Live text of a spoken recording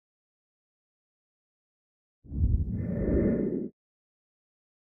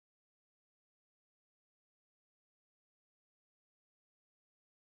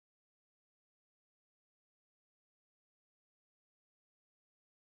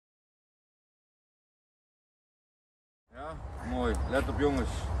Ja, mooi. Let op jongens.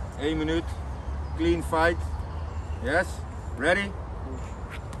 1 minuut. Clean fight. Yes. Ready?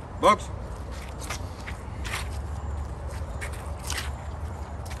 Box.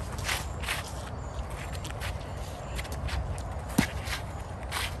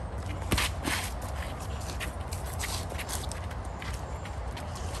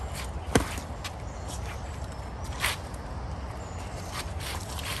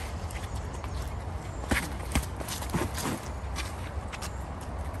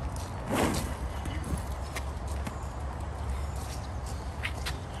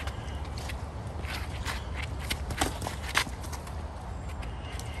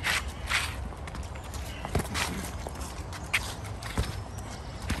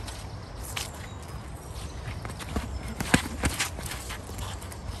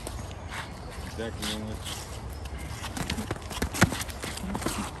 Jongens.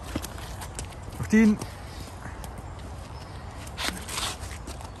 Nog 10.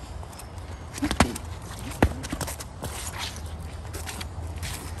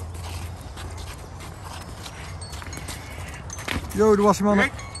 Yo, daar was die man.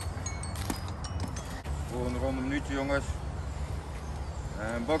 Volgende ronde minuutje jongens.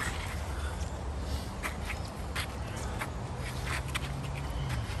 En box.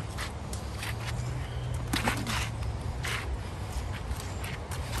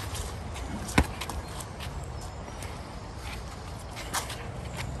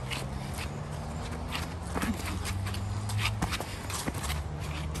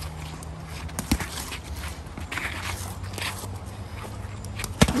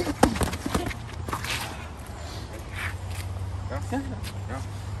 Ja,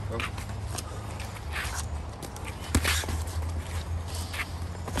 go.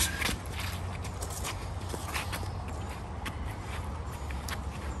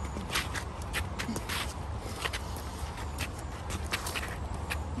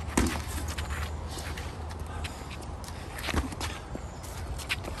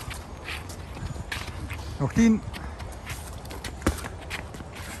 Nog 10.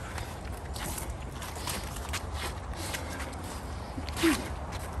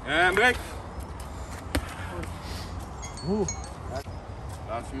 En break.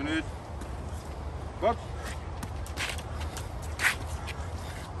 Laatste minuut. Box.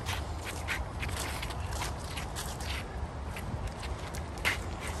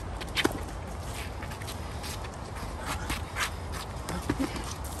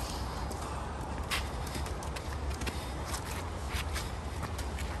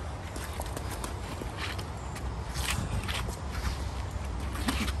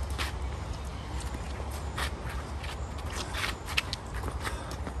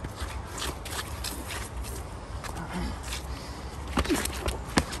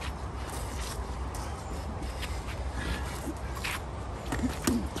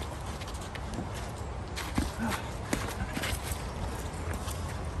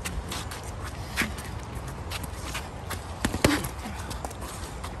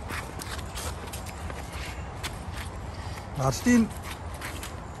 Laatste 10.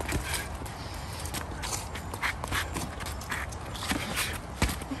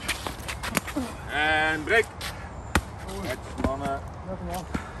 En break. Netjes mannen.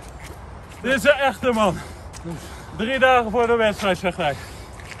 Dit is een echte man. 3 dagen voor de wedstrijd, zegt hij.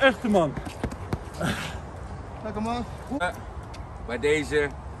 Echte man. Lekker man. Bij deze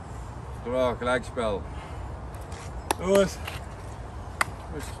toch gelijkspel. Jongens,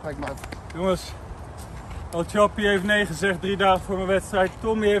 Kijk maar. jongens. El Chappie heeft nee gezegd 3 dagen voor mijn wedstrijd.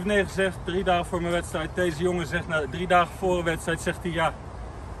 Tommy heeft nee gezegd 3 dagen voor mijn wedstrijd. Deze jongen zegt 3 dagen voor een wedstrijd zegt hij ja.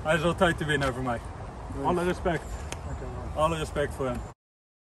 Hij is altijd de winnaar voor mij. Alle respect. Alle respect voor hem.